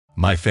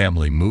My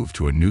family moved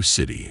to a new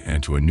city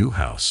and to a new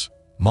house.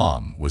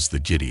 Mom was the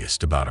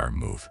giddiest about our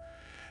move,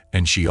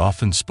 and she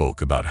often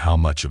spoke about how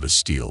much of a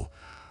steal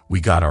we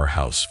got our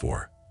house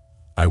for.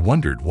 I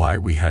wondered why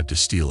we had to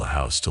steal a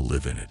house to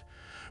live in it,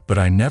 but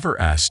I never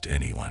asked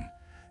anyone,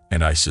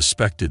 and I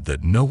suspected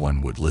that no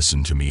one would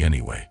listen to me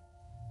anyway.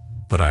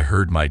 But I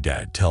heard my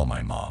dad tell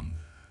my mom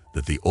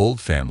that the old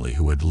family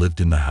who had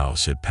lived in the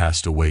house had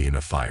passed away in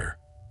a fire.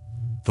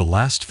 The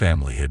last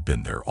family had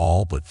been there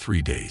all but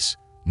 3 days.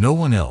 No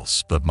one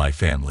else but my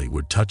family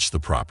would touch the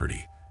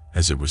property,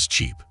 as it was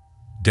cheap.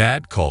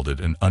 Dad called it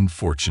an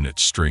unfortunate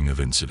string of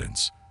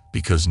incidents,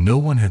 because no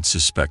one had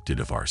suspected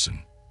of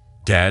arson.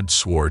 Dad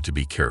swore to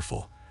be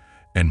careful,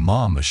 and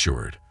Mom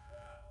assured.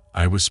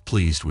 I was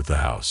pleased with the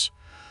house,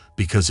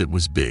 because it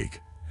was big,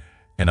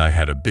 and I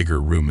had a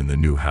bigger room in the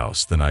new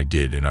house than I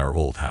did in our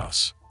old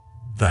house.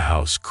 The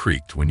house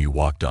creaked when you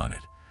walked on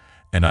it,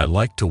 and I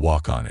liked to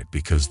walk on it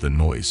because the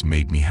noise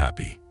made me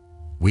happy.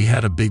 We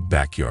had a big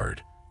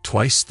backyard,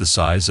 twice the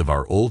size of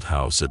our old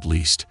house at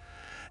least,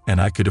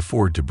 and I could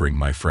afford to bring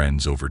my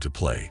friends over to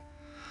play.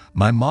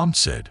 My mom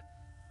said,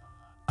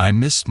 I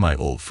missed my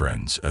old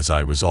friends as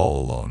I was all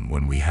alone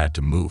when we had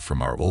to move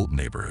from our old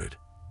neighborhood.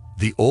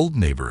 The old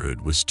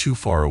neighborhood was too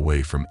far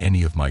away from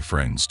any of my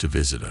friends to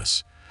visit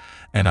us,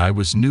 and I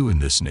was new in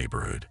this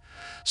neighborhood,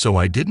 so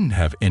I didn't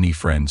have any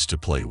friends to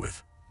play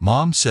with.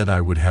 Mom said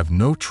I would have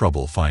no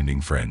trouble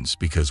finding friends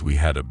because we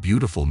had a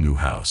beautiful new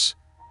house.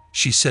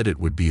 She said it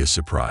would be a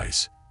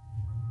surprise.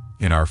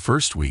 In our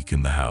first week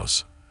in the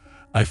house,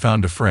 I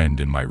found a friend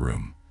in my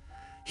room.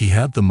 He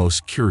had the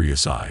most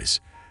curious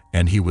eyes,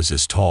 and he was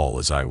as tall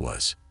as I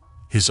was.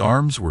 His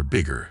arms were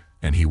bigger,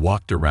 and he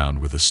walked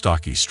around with a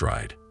stocky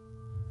stride.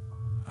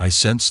 I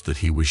sensed that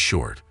he was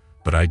short,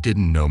 but I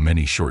didn't know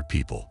many short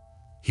people.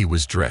 He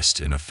was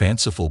dressed in a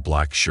fanciful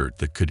black shirt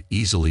that could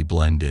easily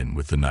blend in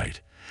with the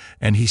night,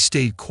 and he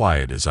stayed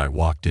quiet as I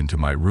walked into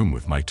my room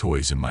with my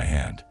toys in my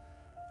hand.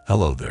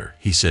 Hello there,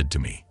 he said to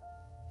me.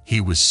 He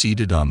was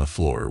seated on the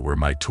floor where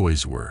my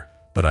toys were,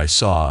 but I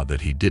saw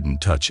that he didn't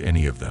touch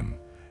any of them,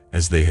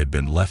 as they had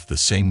been left the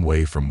same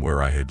way from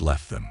where I had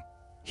left them.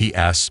 He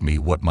asked me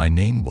what my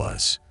name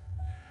was,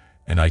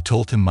 and I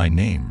told him my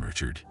name,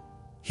 Richard.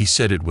 He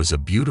said it was a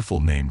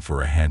beautiful name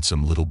for a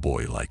handsome little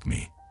boy like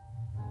me.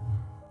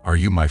 Are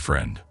you my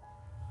friend?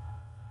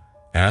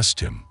 Asked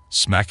him,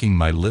 smacking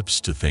my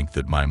lips to think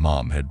that my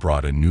mom had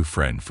brought a new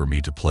friend for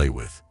me to play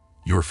with.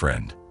 Your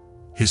friend?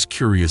 His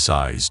curious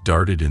eyes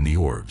darted in the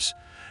orbs,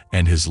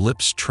 and his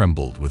lips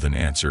trembled with an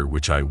answer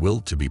which I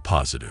willed to be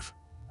positive.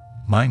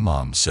 My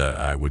mom said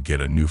I would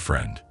get a new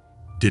friend.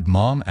 Did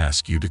Mom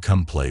ask you to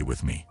come play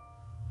with me?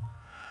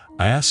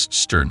 I asked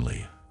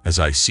sternly, as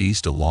I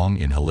seized a long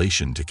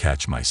inhalation to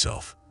catch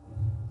myself.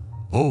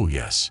 Oh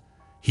yes,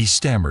 he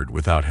stammered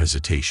without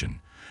hesitation,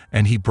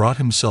 and he brought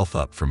himself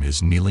up from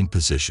his kneeling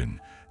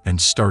position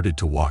and started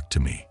to walk to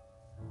me.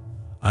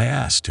 I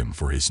asked him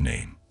for his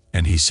name,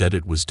 and he said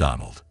it was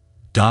Donald.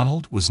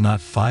 Donald was not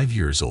 5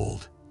 years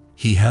old.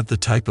 He had the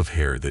type of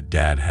hair that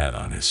Dad had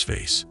on his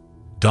face.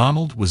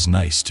 Donald was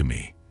nice to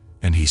me,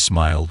 and he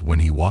smiled when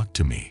he walked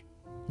to me.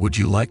 Would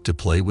you like to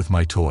play with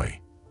my toy?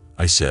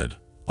 I said,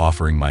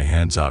 offering my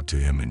hands out to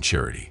him in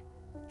charity.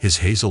 His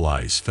hazel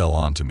eyes fell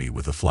onto me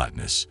with a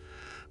flatness,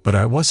 but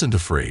I wasn't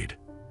afraid.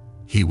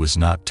 He was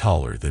not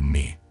taller than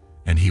me,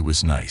 and he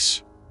was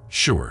nice.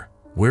 Sure.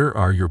 Where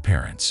are your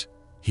parents?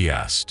 He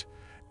asked,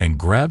 and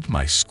grabbed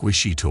my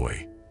squishy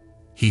toy.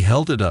 He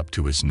held it up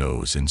to his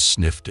nose and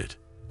sniffed it.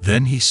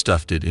 Then he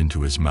stuffed it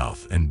into his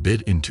mouth and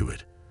bit into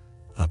it.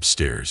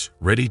 Upstairs,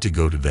 ready to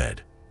go to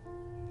bed.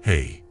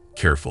 Hey,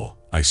 careful,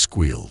 I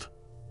squealed.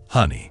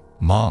 Honey,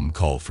 Mom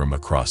called from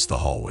across the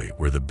hallway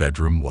where the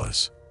bedroom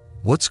was.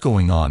 What's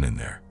going on in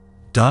there?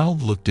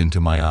 Donald looked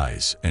into my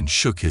eyes and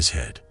shook his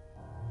head.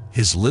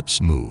 His lips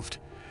moved,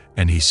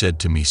 and he said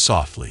to me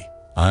softly,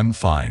 I'm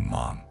fine,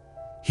 Mom.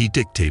 He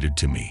dictated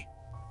to me.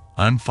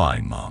 I'm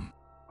fine, Mom.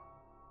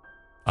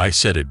 I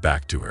said it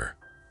back to her.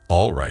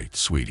 All right,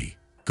 sweetie,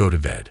 go to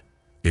bed.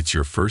 It's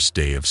your first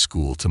day of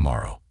school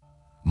tomorrow.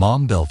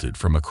 Mom belted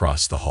from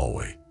across the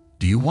hallway.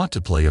 Do you want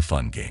to play a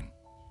fun game?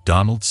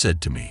 Donald said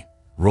to me,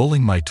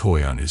 rolling my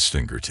toy on his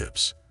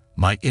fingertips.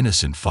 My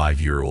innocent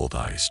 5-year-old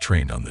eyes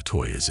trained on the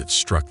toy as it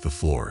struck the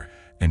floor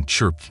and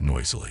chirped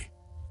noisily.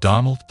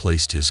 Donald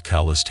placed his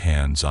calloused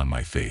hands on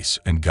my face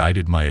and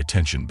guided my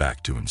attention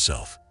back to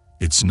himself.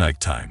 It's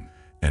nighttime,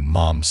 and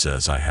Mom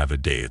says I have a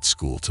day at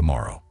school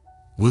tomorrow.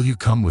 Will you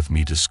come with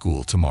me to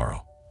school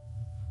tomorrow?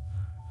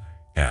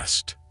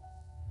 Asked.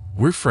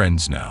 We're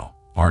friends now,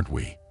 aren't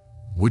we?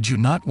 Would you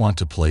not want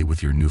to play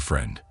with your new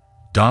friend?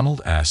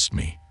 Donald asked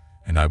me,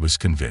 and I was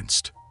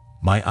convinced.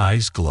 My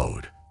eyes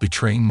glowed,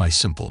 betraying my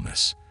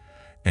simpleness,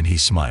 and he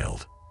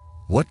smiled.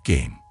 What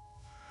game?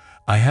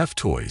 I have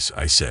toys,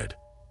 I said.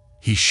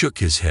 He shook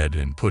his head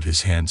and put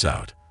his hands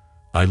out.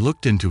 I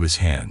looked into his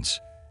hands,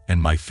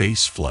 and my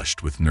face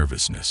flushed with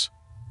nervousness.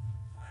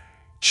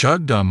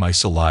 Chugged on my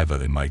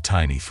saliva in my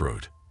tiny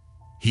throat.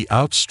 He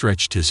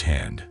outstretched his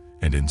hand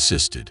and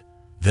insisted.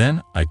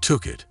 Then I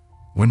took it.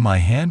 When my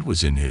hand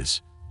was in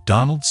his,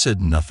 Donald said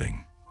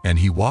nothing, and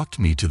he walked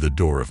me to the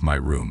door of my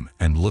room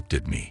and looked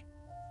at me.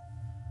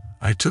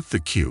 I took the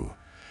cue,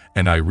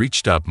 and I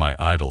reached out my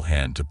idle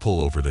hand to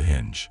pull over the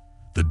hinge.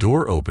 The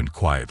door opened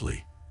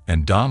quietly,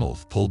 and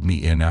Donald pulled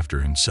me in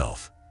after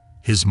himself.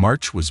 His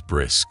march was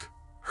brisk,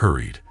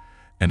 hurried,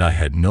 and I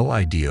had no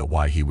idea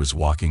why he was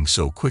walking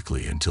so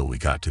quickly until we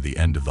got to the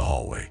end of the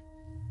hallway.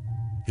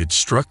 It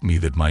struck me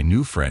that my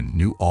new friend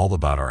knew all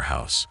about our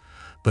house,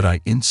 but I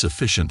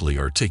insufficiently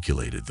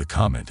articulated the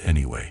comment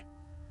anyway.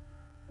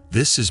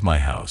 "This is my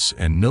house,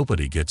 and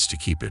nobody gets to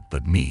keep it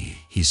but me,"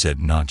 he said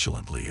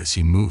nonchalantly as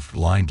he moved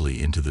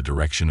blindly into the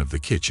direction of the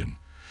kitchen,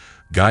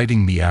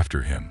 guiding me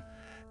after him,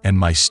 and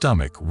my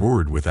stomach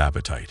roared with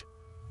appetite.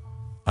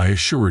 I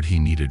assured he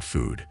needed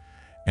food,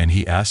 and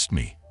he asked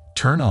me,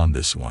 "Turn on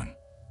this one."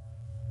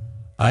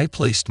 I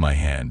placed my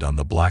hand on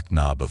the black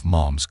knob of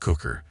Mom's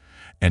cooker,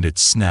 and it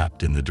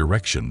snapped in the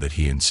direction that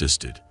he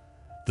insisted.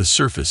 The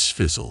surface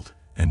fizzled,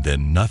 and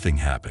then nothing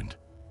happened.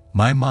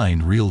 My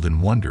mind reeled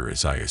in wonder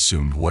as I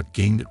assumed what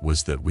game it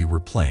was that we were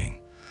playing,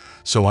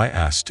 so I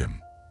asked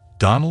him.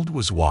 Donald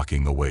was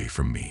walking away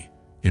from me,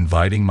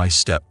 inviting my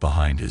step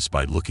behind his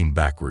by looking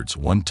backwards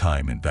one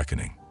time and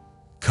beckoning.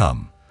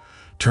 "Come,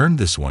 turn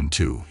this one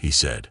too," he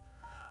said.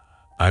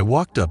 I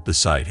walked up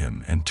beside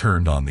him and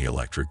turned on the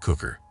electric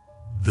cooker.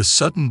 The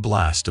sudden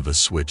blast of a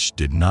switch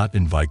did not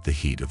invite the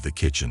heat of the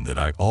kitchen that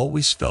I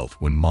always felt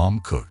when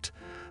Mom cooked,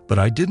 but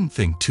I didn't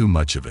think too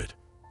much of it.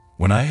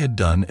 When I had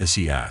done as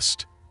he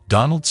asked,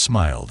 Donald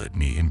smiled at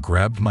me and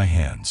grabbed my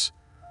hands.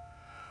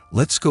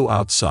 "Let's go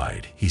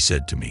outside," he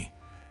said to me,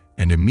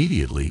 and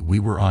immediately we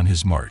were on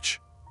his march.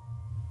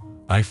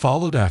 I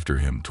followed after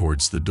him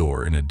towards the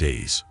door in a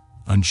daze,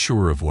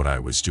 unsure of what I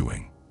was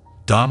doing.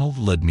 Donald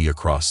led me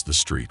across the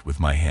street with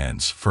my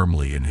hands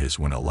firmly in his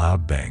when a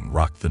loud bang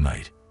rocked the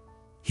night.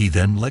 He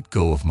then let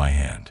go of my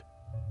hand.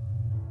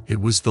 It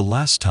was the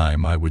last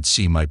time I would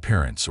see my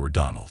parents or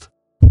Donald.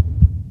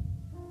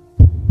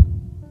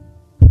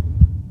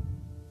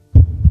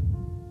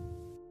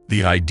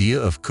 The idea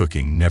of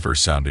cooking never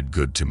sounded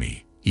good to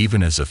me,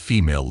 even as a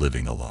female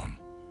living alone.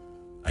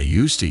 I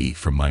used to eat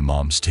from my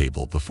mom's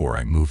table before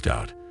I moved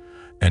out,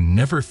 and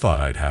never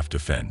thought I'd have to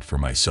fend for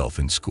myself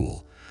in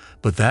school,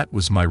 but that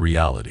was my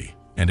reality,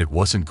 and it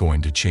wasn't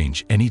going to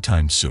change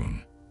anytime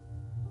soon.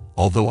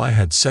 Although I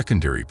had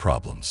secondary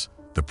problems,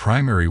 the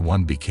primary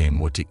one became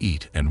what to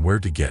eat and where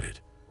to get it,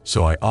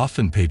 so I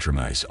often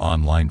patronized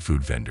online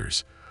food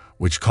vendors,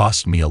 which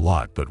cost me a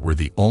lot but were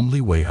the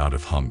only way out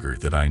of hunger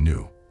that I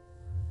knew.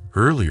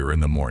 Earlier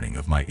in the morning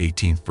of my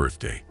 18th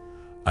birthday,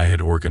 I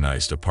had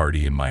organized a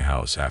party in my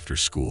house after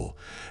school,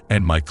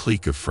 and my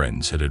clique of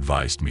friends had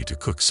advised me to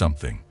cook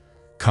something,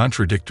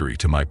 contradictory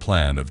to my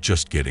plan of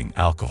just getting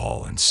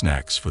alcohol and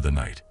snacks for the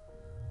night.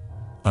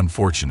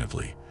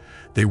 Unfortunately,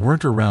 they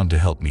weren't around to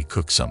help me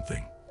cook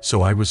something,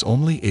 so I was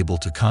only able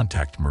to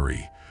contact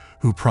Marie,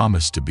 who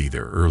promised to be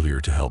there earlier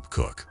to help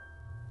cook.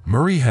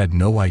 Marie had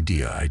no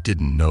idea I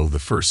didn't know the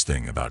first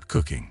thing about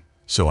cooking,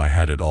 so I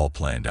had it all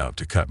planned out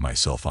to cut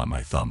myself on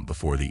my thumb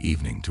before the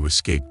evening to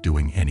escape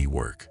doing any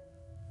work.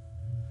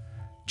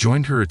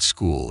 Joined her at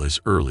school as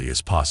early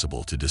as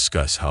possible to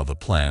discuss how the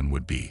plan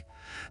would be,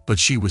 but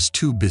she was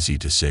too busy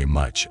to say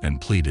much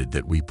and pleaded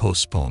that we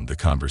postpone the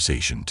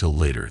conversation till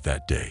later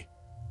that day.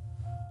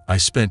 I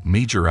spent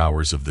major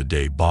hours of the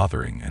day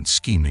bothering and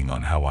scheming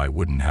on how I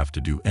wouldn't have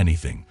to do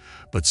anything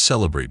but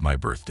celebrate my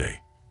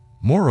birthday.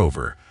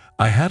 Moreover,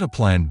 I had a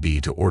plan B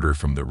to order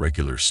from the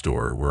regular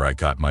store where I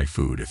got my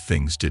food if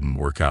things didn't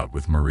work out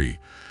with Marie,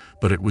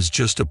 but it was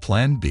just a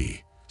plan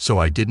B, so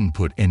I didn't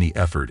put any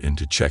effort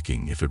into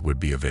checking if it would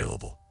be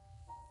available.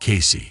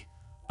 "Casey,"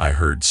 I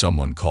heard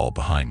someone call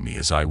behind me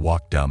as I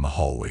walked down the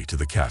hallway to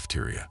the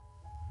cafeteria.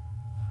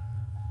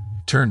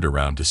 Turned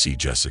around to see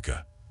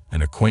Jessica,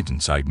 an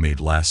acquaintance I'd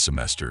made last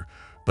semester,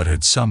 but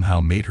had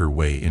somehow made her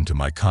way into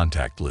my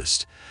contact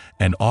list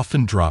and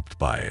often dropped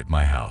by at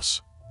my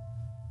house.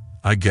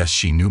 I guess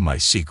she knew my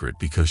secret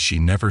because she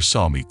never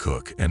saw me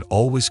cook and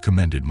always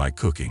commended my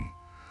cooking,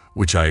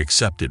 which I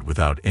accepted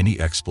without any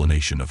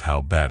explanation of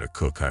how bad a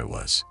cook I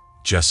was.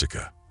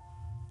 "Jessica."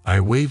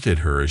 I waved at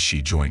her as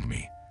she joined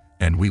me,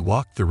 and we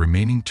walked the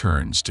remaining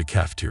turns to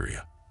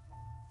cafeteria.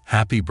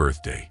 "Happy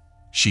birthday,"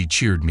 she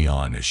cheered me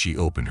on as she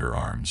opened her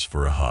arms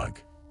for a hug,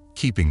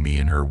 keeping me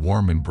in her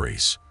warm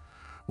embrace,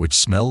 which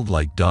smelled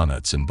like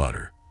donuts and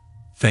butter.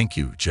 "Thank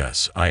you,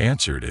 Jess," I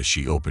answered as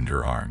she opened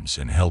her arms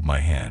and held my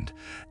hand,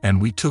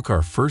 and we took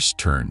our first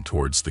turn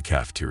towards the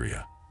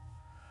cafeteria.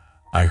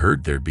 "I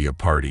heard there'd be a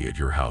party at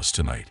your house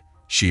tonight,"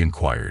 she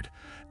inquired,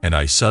 and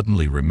I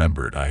suddenly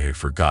remembered I had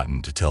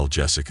forgotten to tell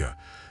Jessica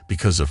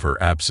because of her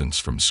absence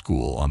from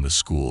school on the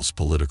school's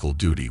political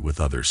duty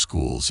with other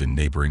schools in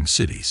neighboring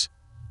cities.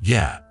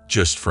 "Yeah,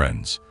 just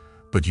friends.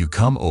 But you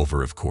come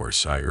over, of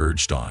course," I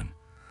urged on.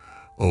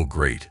 "Oh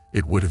great,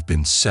 it would have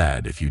been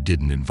sad if you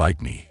didn't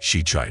invite me,"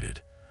 she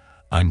chided.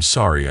 "I'm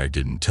sorry I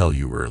didn't tell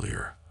you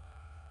earlier.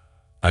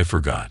 I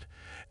forgot,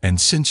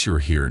 and since you're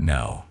here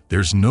now,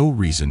 there's no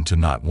reason to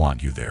not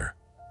want you there."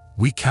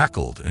 We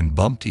cackled and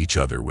bumped each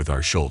other with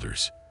our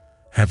shoulders,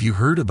 Have you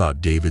heard about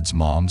David's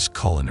mom's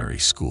culinary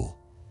school?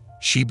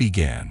 She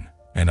began,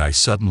 and I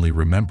suddenly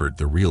remembered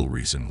the real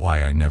reason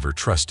why I never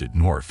trusted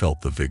nor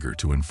felt the vigor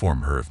to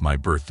inform her of my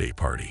birthday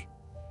party.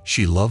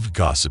 She loved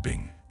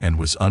gossiping and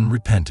was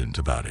unrepentant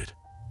about it.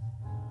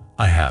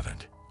 I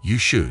haven't. You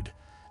should,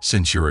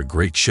 since you're a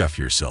great chef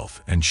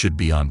yourself and should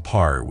be on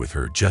par with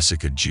her,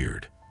 Jessica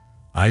jeered.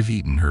 I've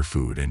eaten her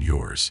food and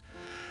yours,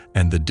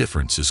 and the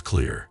difference is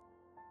clear.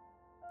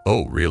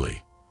 Oh,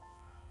 really?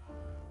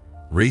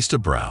 Raised a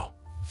brow,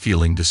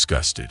 feeling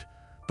disgusted,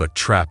 but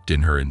trapped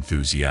in her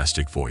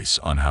enthusiastic voice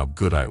on how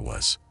good I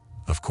was.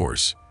 Of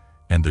course,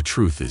 and the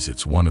truth is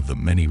it's one of the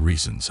many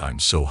reasons I'm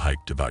so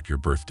hyped about your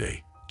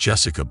birthday.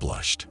 Jessica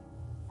blushed.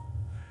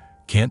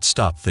 Can't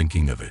stop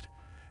thinking of it,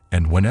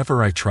 and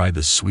whenever I try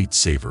the sweet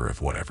savor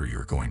of whatever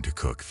you're going to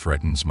cook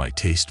threatens my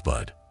taste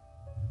bud.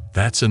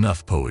 That's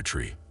enough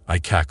poetry, I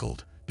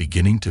cackled,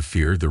 beginning to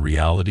fear the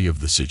reality of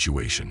the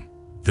situation.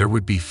 There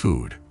would be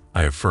food,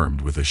 I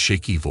affirmed with a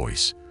shaky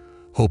voice,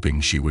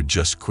 hoping she would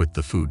just quit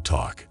the food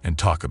talk and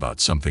talk about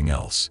something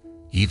else,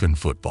 even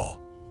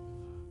football.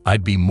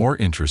 I'd be more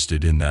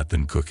interested in that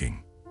than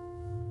cooking.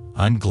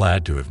 I'm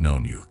glad to have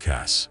known you,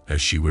 Cass, as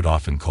she would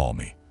often call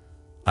me.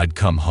 I'd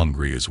come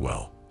hungry as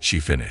well, she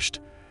finished,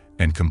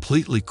 and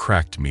completely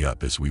cracked me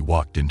up as we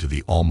walked into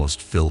the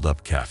almost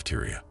filled-up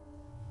cafeteria.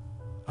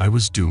 I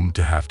was doomed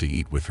to have to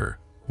eat with her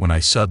when I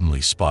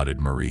suddenly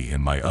spotted Marie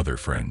and my other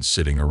friends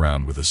sitting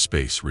around with a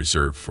space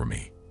reserved for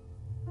me.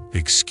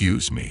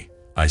 Excuse me,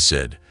 I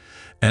said,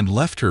 and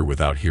left her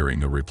without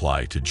hearing a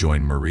reply to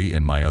join Marie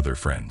and my other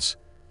friends.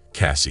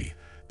 Cassie,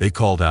 they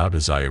called out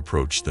as I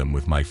approached them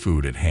with my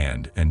food at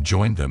hand and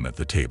joined them at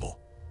the table.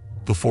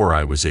 Before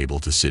I was able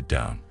to sit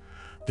down,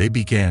 they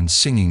began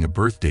singing a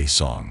birthday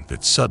song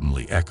that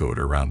suddenly echoed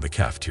around the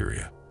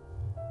cafeteria.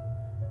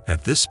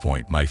 At this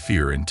point, my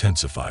fear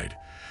intensified,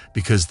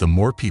 because the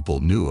more people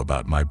knew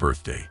about my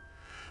birthday,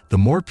 the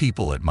more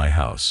people at my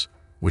house,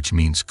 which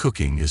means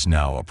cooking is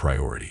now a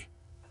priority.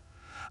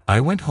 I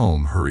went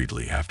home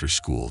hurriedly after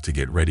school to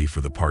get ready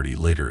for the party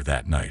later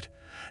that night,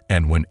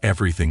 and when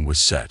everything was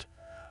set,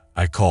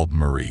 I called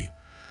Marie,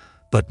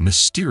 but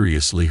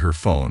mysteriously her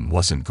phone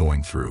wasn't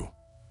going through.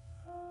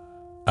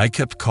 I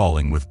kept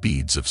calling with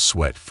beads of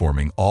sweat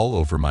forming all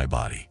over my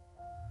body.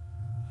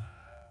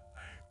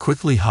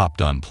 Quickly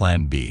hopped on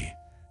Plan B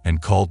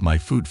and called my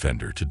food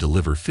vendor to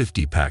deliver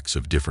 50 packs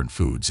of different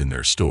foods in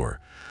their store,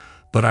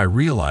 but I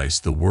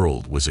realized the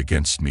world was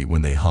against me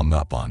when they hung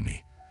up on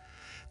me,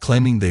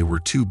 claiming they were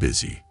too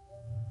busy.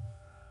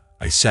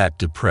 I sat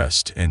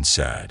depressed and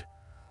sad.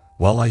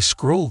 While I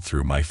scrolled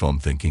through my phone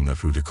thinking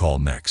of who to call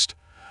next,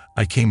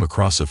 I came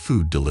across a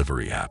food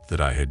delivery app that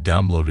I had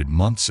downloaded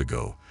months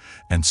ago,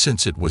 and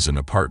since it was an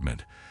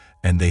apartment,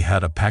 and they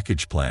had a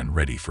package plan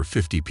ready for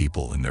 50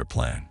 people in their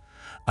plan,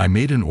 I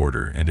made an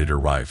order and it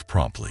arrived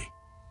promptly.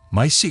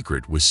 My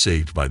secret was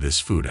saved by this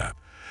food app,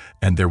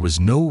 and there was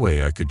no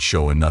way I could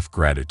show enough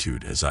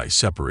gratitude as I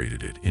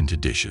separated it into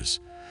dishes,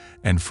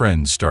 and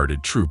friends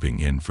started trooping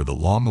in for the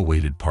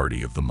long-awaited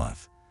party of the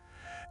month.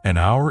 An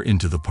hour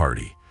into the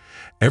party,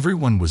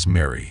 everyone was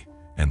merry,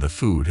 and the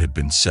food had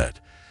been set,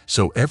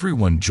 so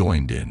everyone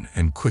joined in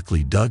and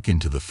quickly dug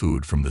into the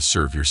food from the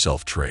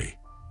serve-yourself tray.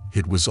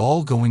 It was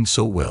all going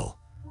so well,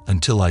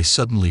 until I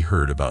suddenly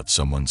heard about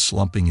someone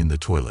slumping in the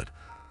toilet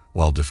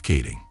while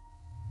defecating.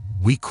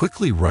 We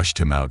quickly rushed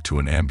him out to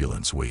an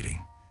ambulance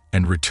waiting,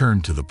 and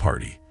returned to the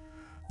party,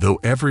 though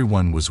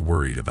everyone was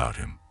worried about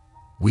him.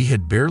 We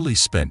had barely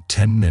spent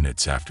 10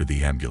 minutes after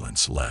the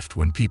ambulance left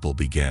when people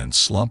began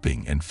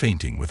slumping and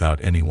fainting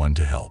without anyone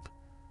to help.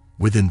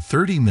 Within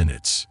 30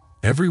 minutes,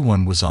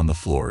 everyone was on the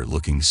floor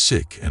looking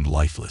sick and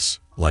lifeless,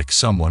 like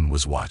someone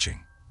was watching.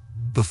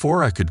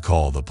 Before I could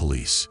call the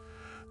police,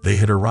 they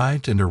had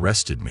arrived and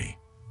arrested me.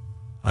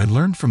 I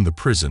learned from the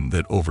prison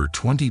that over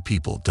 20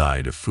 people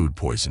died of food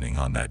poisoning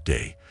on that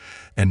day,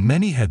 and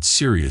many had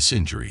serious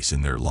injuries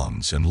in their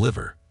lungs and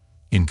liver.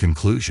 In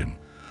conclusion,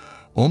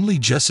 only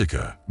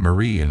Jessica,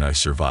 Marie, and I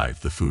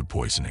survived the food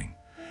poisoning,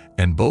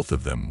 and both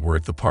of them were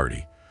at the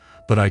party,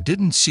 but I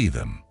didn't see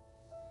them.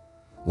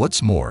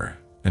 What's more,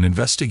 an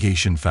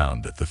investigation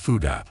found that the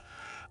food app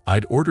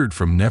I'd ordered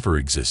from never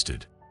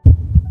existed.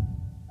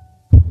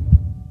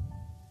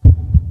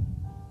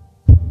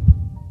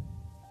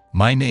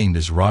 My name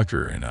is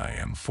Roger and I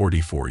am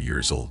 44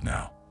 years old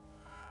now.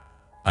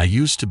 I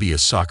used to be a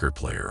soccer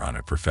player on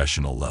a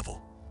professional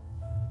level.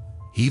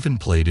 Even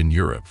played in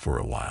Europe for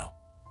a while.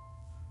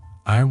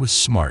 I was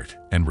smart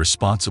and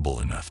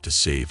responsible enough to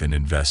save and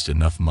invest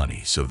enough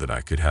money so that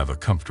I could have a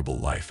comfortable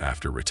life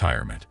after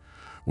retirement,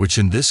 which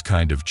in this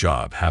kind of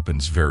job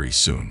happens very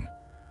soon.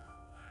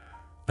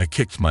 I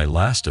kicked my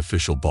last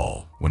official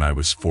ball when I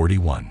was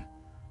 41.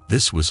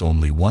 This was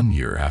only 1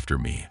 year after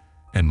me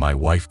and my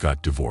wife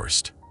got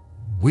divorced.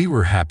 We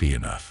were happy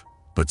enough,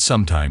 but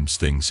sometimes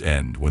things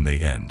end when they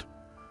end.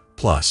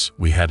 Plus,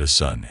 we had a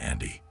son,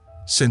 Andy.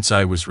 Since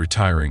I was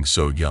retiring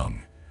so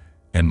young,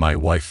 and my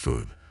wife,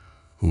 Fub,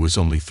 who was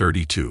only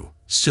 32,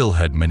 still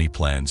had many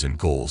plans and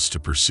goals to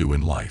pursue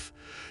in life,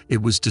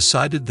 it was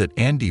decided that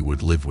Andy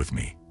would live with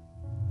me.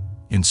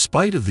 In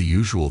spite of the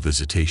usual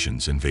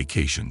visitations and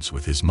vacations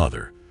with his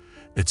mother,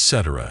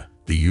 etc.,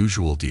 the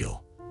usual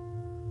deal.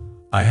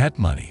 I had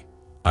money,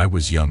 I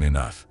was young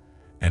enough,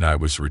 and I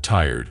was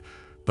retired,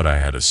 but I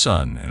had a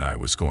son and I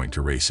was going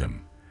to raise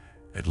him,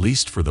 at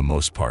least for the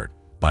most part,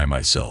 by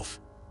myself.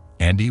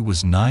 Andy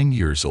was 9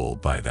 years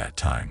old by that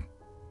time.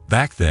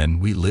 Back then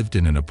we lived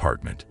in an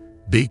apartment,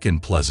 big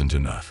and pleasant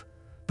enough,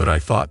 but I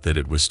thought that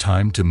it was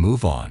time to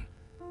move on,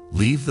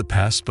 leave the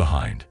past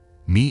behind.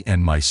 Me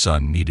and my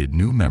son needed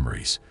new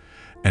memories,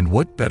 and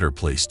what better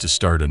place to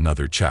start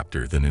another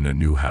chapter than in a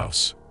new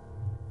house?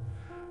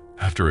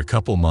 After a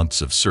couple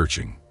months of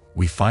searching,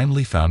 we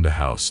finally found a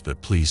house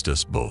that pleased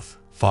us both,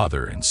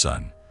 father and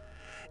son.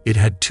 It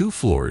had 2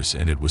 floors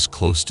and it was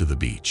close to the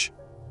beach.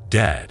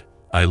 "Dad,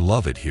 I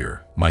love it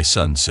here," my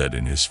son said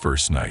in his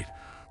first night,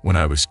 when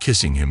I was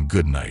kissing him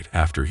goodnight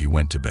after he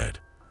went to bed.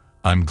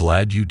 "I'm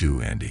glad you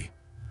do, Andy.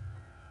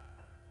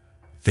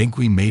 Think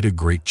we made a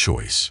great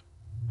choice.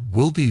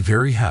 We'll be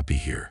very happy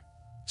here.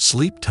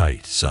 Sleep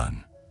tight,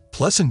 son.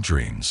 Pleasant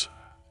dreams,"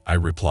 I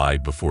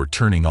replied before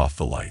turning off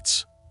the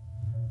lights.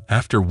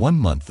 After 1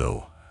 month,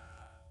 though,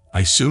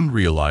 I soon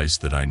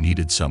realized that I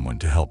needed someone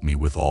to help me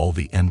with all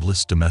the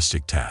endless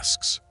domestic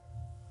tasks.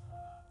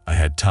 I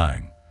had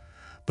time,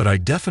 but I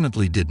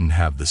definitely didn't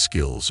have the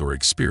skills or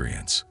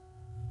experience.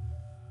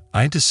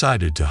 I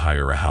decided to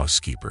hire a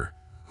housekeeper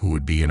who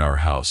would be in our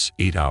house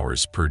 8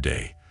 hours per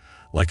day,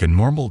 like a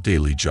normal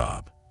daily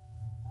job.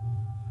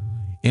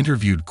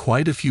 Interviewed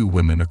quite a few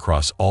women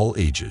across all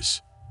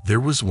ages. There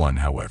was one,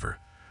 however,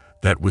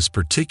 that was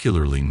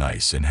particularly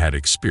nice and had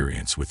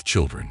experience with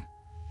children.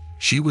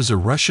 She was a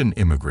Russian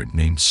immigrant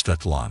named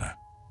Svetlana.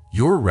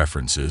 "Your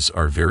references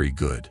are very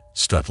good,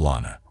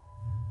 Svetlana,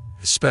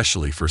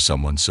 especially for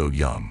someone so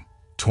young,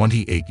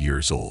 28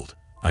 years old,"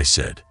 I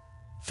said.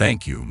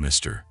 "Thank you,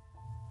 mister.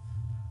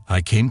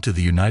 I came to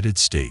the United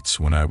States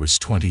when I was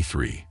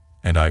 23,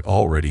 and I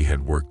already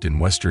had worked in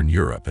Western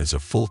Europe as a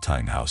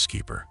full-time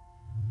housekeeper.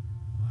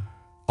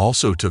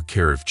 Also took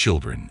care of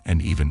children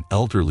and even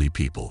elderly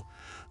people,"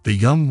 the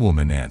young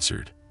woman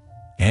answered.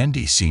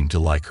 Andy seemed to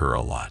like her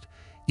a lot,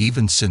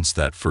 even since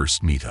that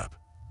first meetup.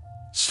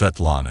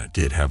 Svetlana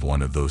did have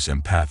one of those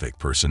empathic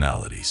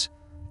personalities.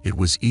 It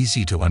was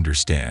easy to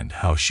understand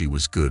how she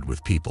was good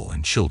with people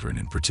and children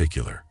in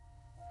particular.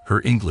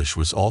 Her English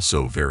was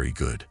also very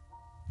good.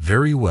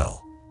 "Very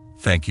well.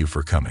 Thank you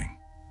for coming.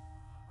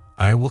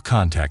 I will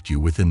contact you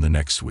within the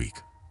next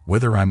week,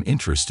 whether I'm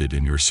interested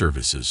in your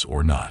services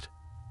or not."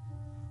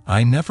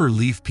 "I never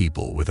leave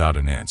people without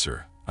an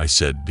answer," I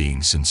said,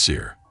 being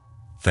sincere.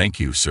 "Thank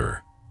you,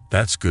 sir.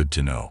 That's good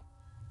to know.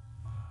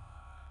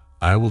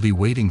 I will be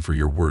waiting for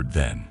your word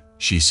then,"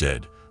 she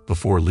said,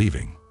 before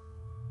leaving.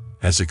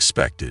 As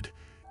expected,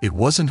 it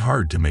wasn't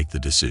hard to make the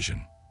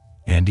decision.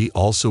 Andy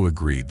also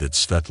agreed that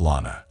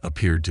Svetlana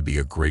appeared to be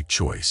a great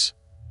choice.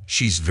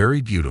 "She's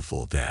very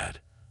beautiful, Dad.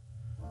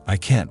 I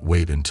can't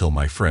wait until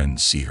my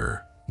friends see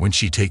her, when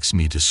she takes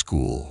me to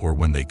school or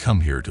when they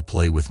come here to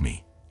play with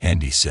me,"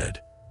 Andy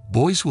said.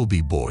 "Boys will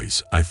be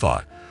boys," I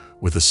thought,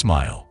 with a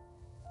smile.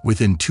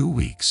 Within 2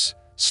 weeks,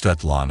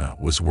 Svetlana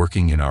was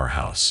working in our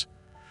house.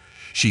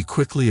 She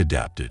quickly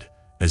adapted,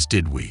 as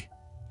did we.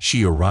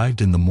 She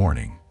arrived in the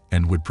morning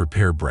and would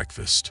prepare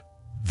breakfast.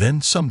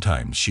 Then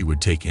sometimes she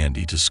would take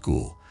Andy to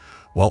school,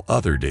 while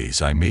other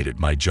days I made it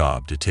my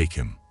job to take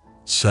him.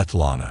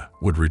 Svetlana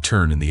would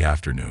return in the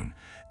afternoon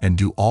and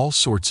do all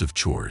sorts of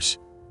chores.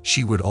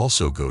 She would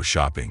also go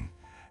shopping,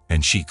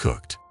 and she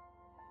cooked.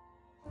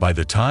 By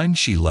the time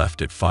she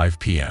left at 5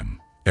 p.m.,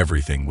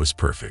 everything was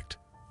perfect.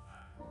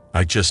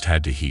 I just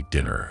had to heat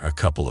dinner a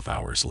couple of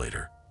hours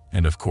later.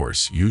 And of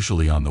course,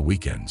 usually on the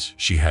weekends,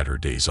 she had her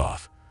days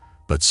off.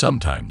 But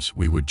sometimes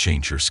we would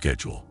change her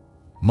schedule.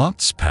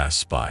 Months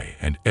passed by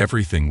and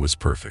everything was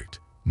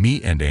perfect.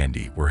 Me and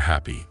Andy were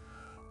happy,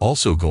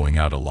 also going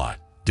out a lot,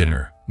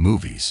 dinner,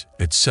 movies,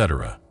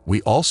 etc.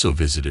 We also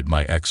visited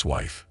my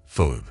ex-wife,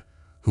 Phoebe,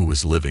 who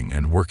was living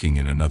and working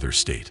in another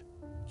state.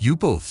 "You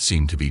both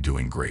seem to be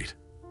doing great.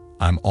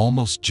 I'm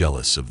almost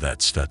jealous of that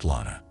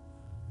Svetlana.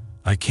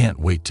 I can't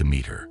wait to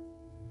meet her.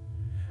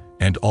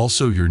 And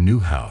also your new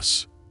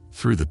house.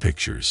 Through the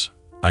pictures,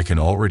 I can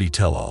already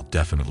tell I'll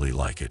definitely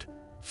like it,"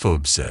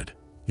 Phoebe said.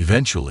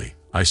 Eventually,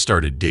 I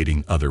started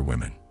dating other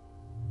women.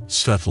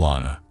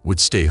 Svetlana would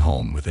stay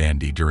home with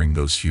Andy during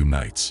those few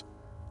nights.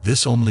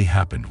 This only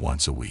happened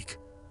once a week.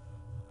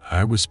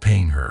 I was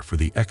paying her for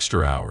the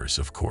extra hours,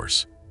 of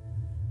course.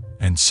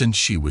 And since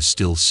she was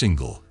still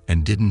single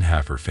and didn't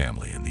have her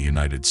family in the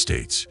United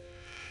States,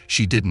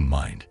 she didn't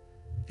mind.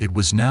 It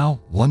was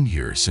now 1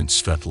 year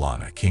since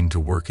Svetlana came to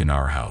work in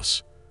our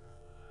house.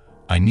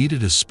 I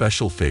needed a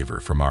special favor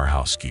from our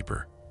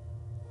housekeeper.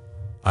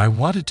 I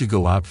wanted to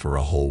go out for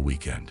a whole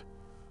weekend.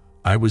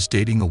 I was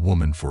dating a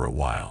woman for a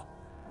while,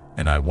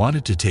 and I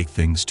wanted to take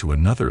things to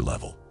another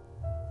level.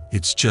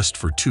 "It's just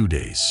for 2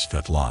 days,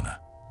 Svetlana.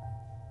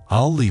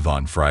 I'll leave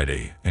on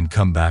Friday and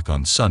come back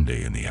on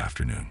Sunday in the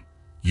afternoon.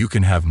 You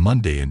can have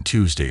Monday and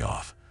Tuesday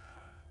off,"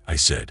 I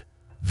said.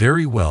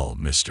 "Very well,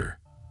 mister.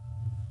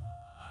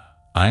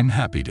 I'm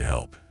happy to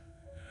help.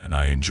 and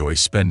I enjoy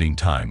spending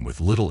time with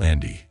little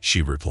Andy,"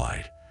 she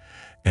replied.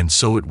 And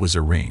so it was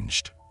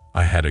arranged.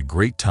 I had a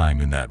great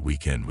time in that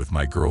weekend with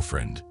my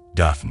girlfriend,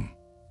 Daphne.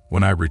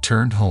 When I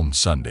returned home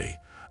Sunday,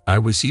 I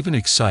was even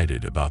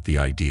excited about the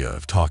idea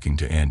of talking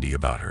to Andy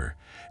about her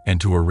and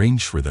to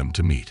arrange for them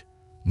to meet.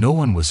 No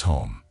one was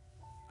home.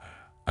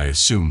 I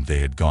assumed they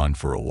had gone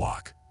for a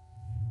walk.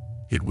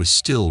 It was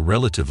still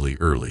relatively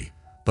early,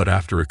 but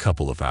after a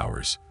couple of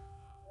hours,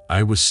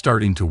 I was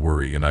starting to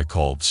worry and I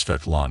called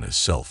Svetlana's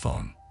cell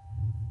phone.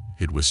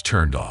 It was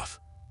turned off.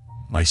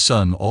 My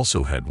son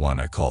also had one.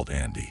 I called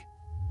Andy.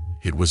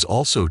 It was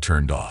also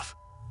turned off.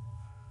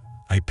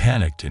 I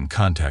panicked and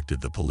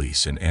contacted the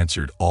police and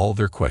answered all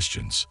their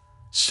questions.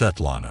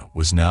 Svetlana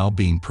was now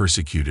being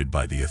persecuted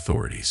by the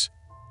authorities.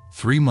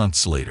 3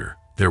 months later,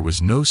 there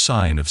was no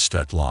sign of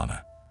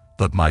Svetlana,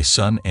 but my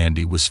son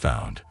Andy was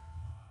found.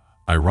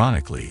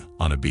 Ironically,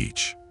 on a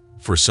beach.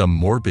 For some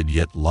morbid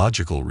yet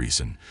logical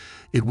reason,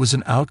 it was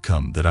an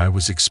outcome that I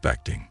was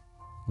expecting.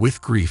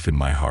 With grief in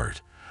my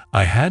heart,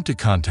 I had to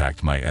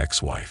contact my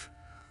ex-wife,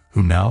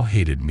 who now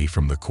hated me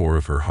from the core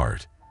of her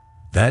heart.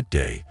 That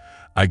day,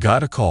 I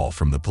got a call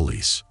from the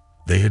police.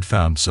 They had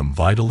found some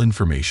vital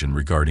information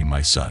regarding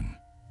my son.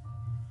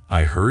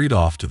 I hurried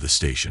off to the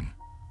station.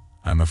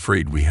 "I'm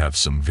afraid we have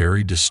some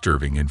very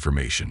disturbing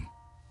information."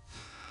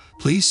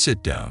 "Please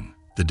sit down,"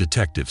 the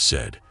detective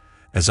said,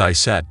 as I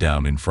sat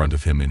down in front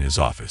of him in his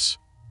office.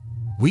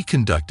 "We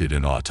conducted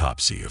an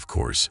autopsy, of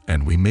course,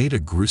 and we made a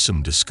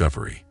gruesome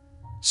discovery.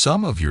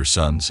 Some of your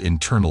son's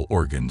internal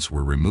organs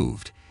were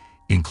removed,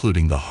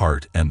 including the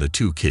heart and the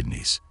 2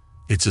 kidneys.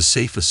 It's a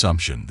safe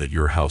assumption that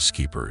your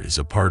housekeeper is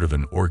a part of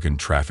an organ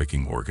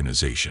trafficking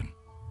organization."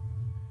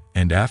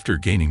 And after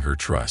gaining her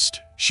trust,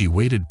 she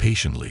waited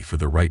patiently for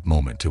the right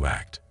moment to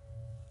act.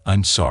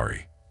 "I'm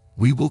sorry.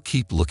 We will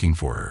keep looking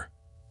for her.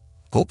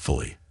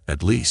 Hopefully,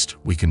 at least,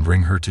 we can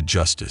bring her to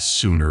justice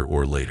sooner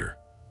or later."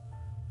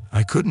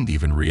 I couldn't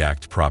even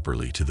react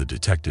properly to the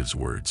detective's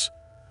words.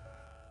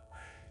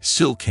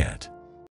 "Still can't.